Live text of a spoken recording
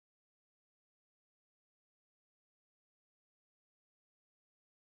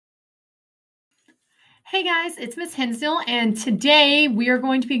Hey guys, it's Miss Hensdale, and today we are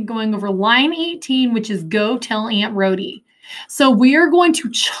going to be going over line 18, which is Go Tell Aunt Rhodie. So we are going to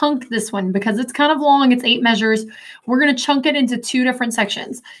chunk this one because it's kind of long. It's 8 measures. We're going to chunk it into 2 different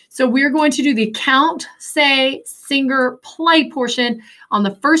sections. So we're going to do the count, say, singer, play portion on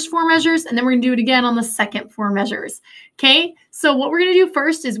the first 4 measures, and then we're going to do it again on the second 4 measures. Okay, so what we're going to do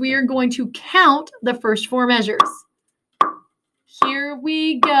first is we are going to count the first 4 measures. Here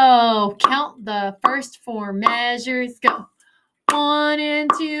we go. Count the first 4 measures. Go. 1 and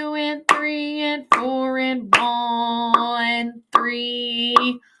 2 and 3 and 4 and 1,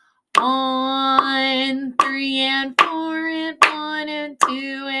 3. 1, 3 and 4 and 1 and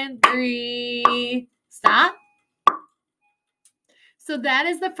 2 and 3. Stop. So that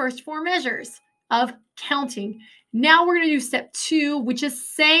is the first 4 measures of counting. Now we're going to do step 2, which is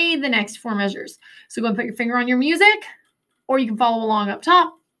say the next 4 measures. So go and put your finger on your music, or you can follow along up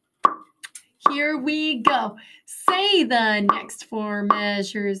top. Here we go. Say the next 4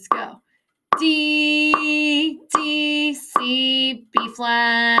 measures. Go. D, D, C, B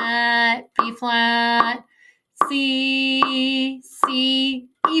flat, B flat, C, C,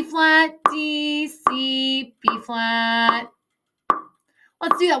 E flat, D, C, B flat.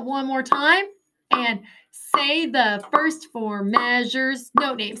 Let's do that one more time and say the first 4 measures,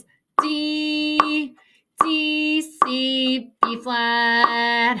 note names. D, D, C, B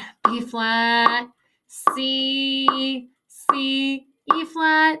flat, C, C, E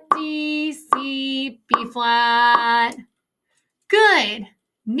flat, D, C, B flat. Good.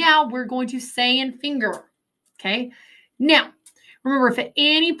 Now we're going to say and finger. Okay. Now, remember, if at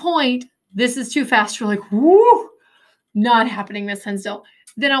any point this is too fast, you're like, whoo, not happening, Miss Hensdale,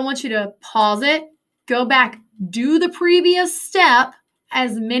 then I want you to pause it, go back, do the previous step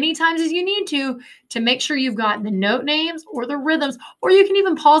as many times as you need to make sure you've got the note names or the rhythms, or you can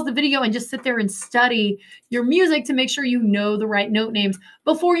even pause the video and just sit there and study your music to make sure you know the right note names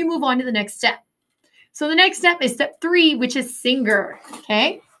before you move on to the next step. So the next step is step 3, which is singer,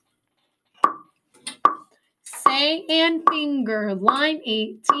 okay? Say and finger, line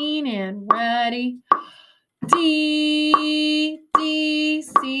 18 and ready. D, D,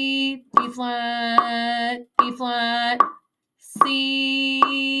 C, B flat,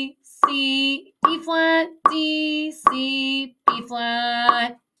 C, C, E flat, D, C, B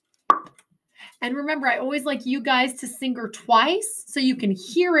flat. And remember, I always like you guys to singer twice so you can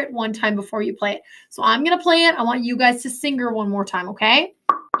hear it one time before you play it. So I'm going to play it. I want you guys to singer one more time, okay?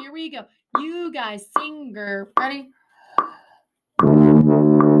 Here we go. You guys, singer. Ready?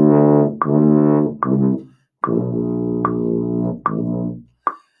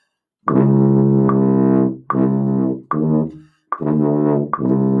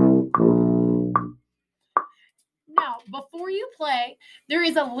 Now, before you play, there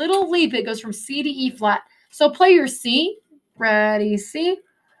is a little leap. It goes from C to E flat. So play your C. Ready, C.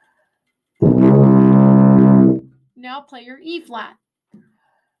 Now play your E flat.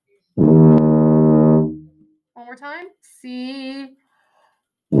 One more time. C.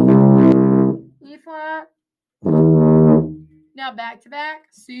 E flat. Now back to back.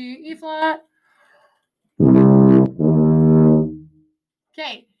 C, E flat.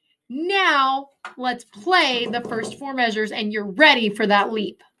 Okay. Now, let's play the first 4 measures, and you're ready for that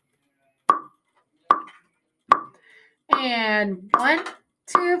leap. And 1,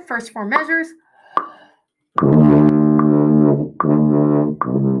 2, first 4 measures.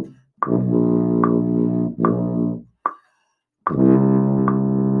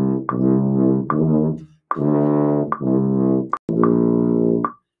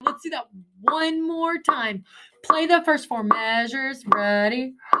 Let's do that one more time. Play the first 4 measures.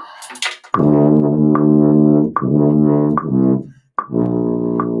 Ready?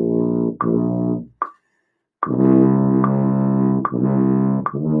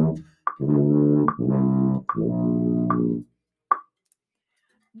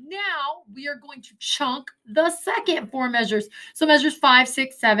 Now we are going to chunk the second 4 measures. So measures 5,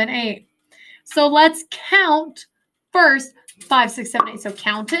 6, 7, 8. So let's count first 5, 6, 7, 8. So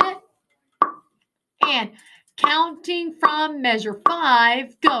count it. And counting from measure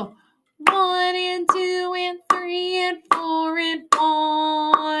 5, go. 1 and 2 and 3 and 4 and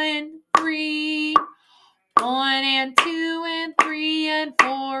 1, 3. 1 and 2 and 3 and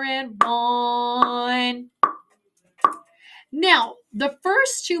 4 and 1. Now, the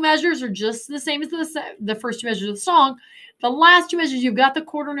first 2 measures are just the same as the first 2 measures of the song. The last 2 measures, you've got the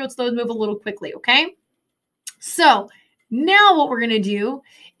quarter notes. Those move a little quickly, okay? So now what we're going to do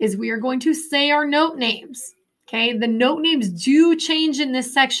is we are going to say our note names, okay? The note names do change in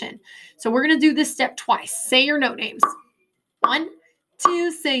this section. So we're going to do this step twice. Say your note names. 1,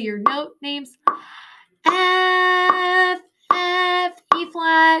 2, say your note names. F, F, E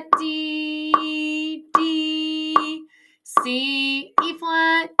flat, D, D, C, E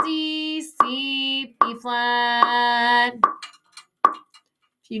flat, D, C, B flat.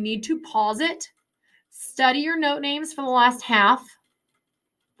 If you need to pause it, study your note names for the last half,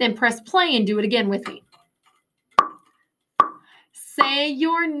 then press play and do it again with me. Say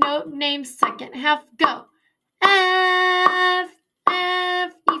your note name second half, go. F,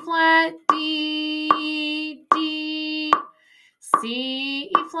 F, E flat, D, D, C,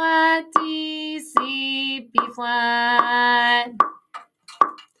 E flat, D, C, B flat.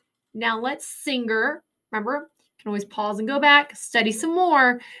 Now let's singer. Remember, you can always pause and go back, study some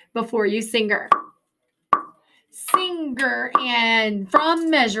more before you singer. Singer, and from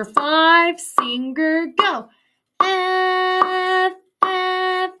measure 5, singer, go. F,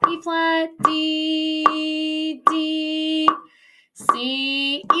 F, E flat, D, D,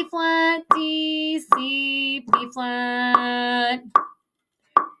 C, E flat, D, C, B flat.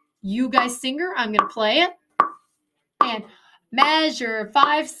 You guys singer, I'm going to play it. And measure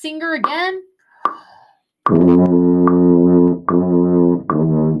 5, singer again.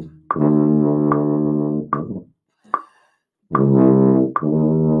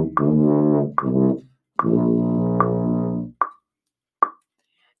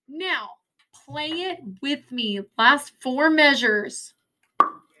 Now, play it with me. Last 4 measures.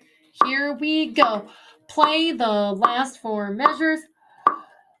 Here we go. Play the last 4 measures.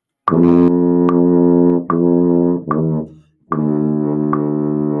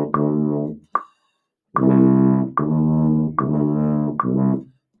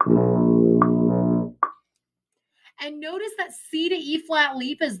 And notice that C to E flat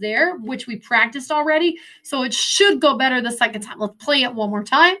leap is there, which we practiced already. So it should go better the second time. Let's play it one more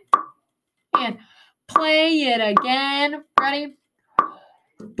time. And play it again. Ready?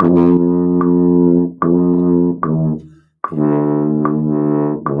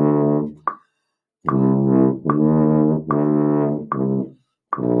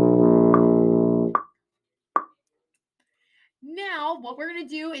 Now, what we're going to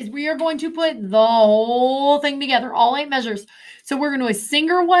do is we are going to put the whole thing together, all 8 measures. So we're going to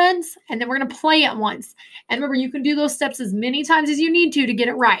singer once, and then we're going to play it once. And remember, you can do those steps as many times as you need to get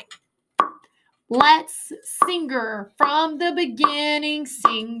it right. Let's singer from the beginning.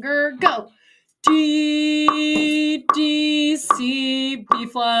 Singer, go. D, D, C, B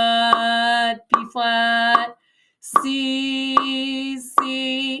flat, C,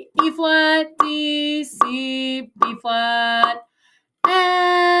 C, E flat, D, C, B flat,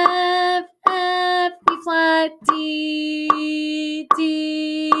 F, F, E flat, D,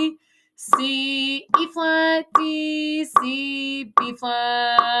 D, C, E flat, D, C, B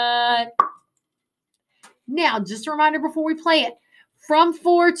flat. Now, just a reminder before we play it, from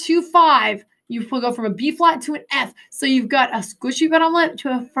 4 to 5, you will go from a B flat to an F. So you've got a squishy bottom lip to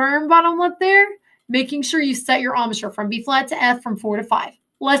a firm bottom lip there, making sure you set your embouchure from B flat to F from 4 to 5.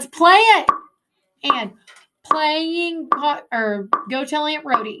 Let's play it. And playing, or go tell Aunt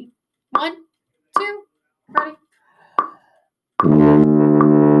Rhodie. 1, 2, ready?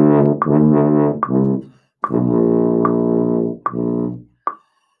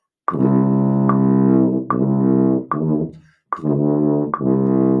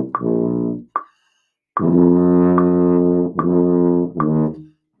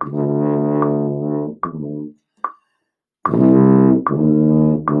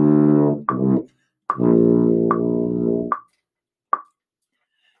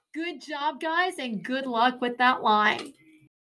 Good job, guys, and good luck with that line.